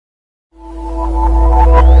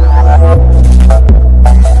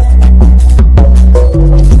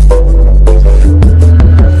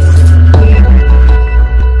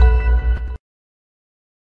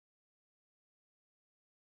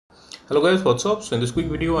Hello guys, what's up? So in this quick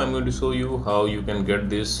video I'm going to show you how you can get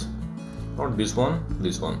this, not this one,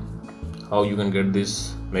 how you can get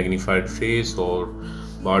this magnified face or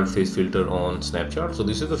bald face filter on Snapchat. So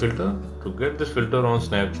this is the filter. To get this filter on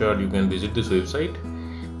Snapchat you can visit this website.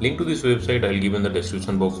 Link to this website I'll give in the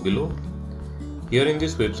description box below. Here in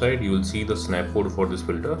this website you will see the snap code for this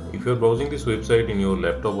filter. If you are browsing this website in your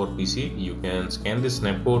laptop or PC, you can scan this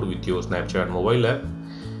snap code with your Snapchat mobile app.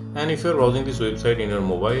 And if you are browsing this website in your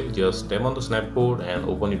mobile, just tap on the snap code and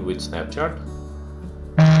open it with Snapchat.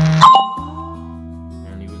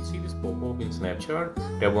 And you will see this pop-up in Snapchat.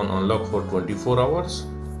 Tap on unlock for 24 hours.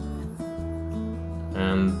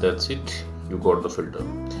 And that's it. You got the filter.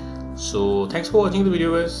 So thanks for watching the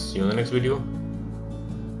video guys. See you in the next video.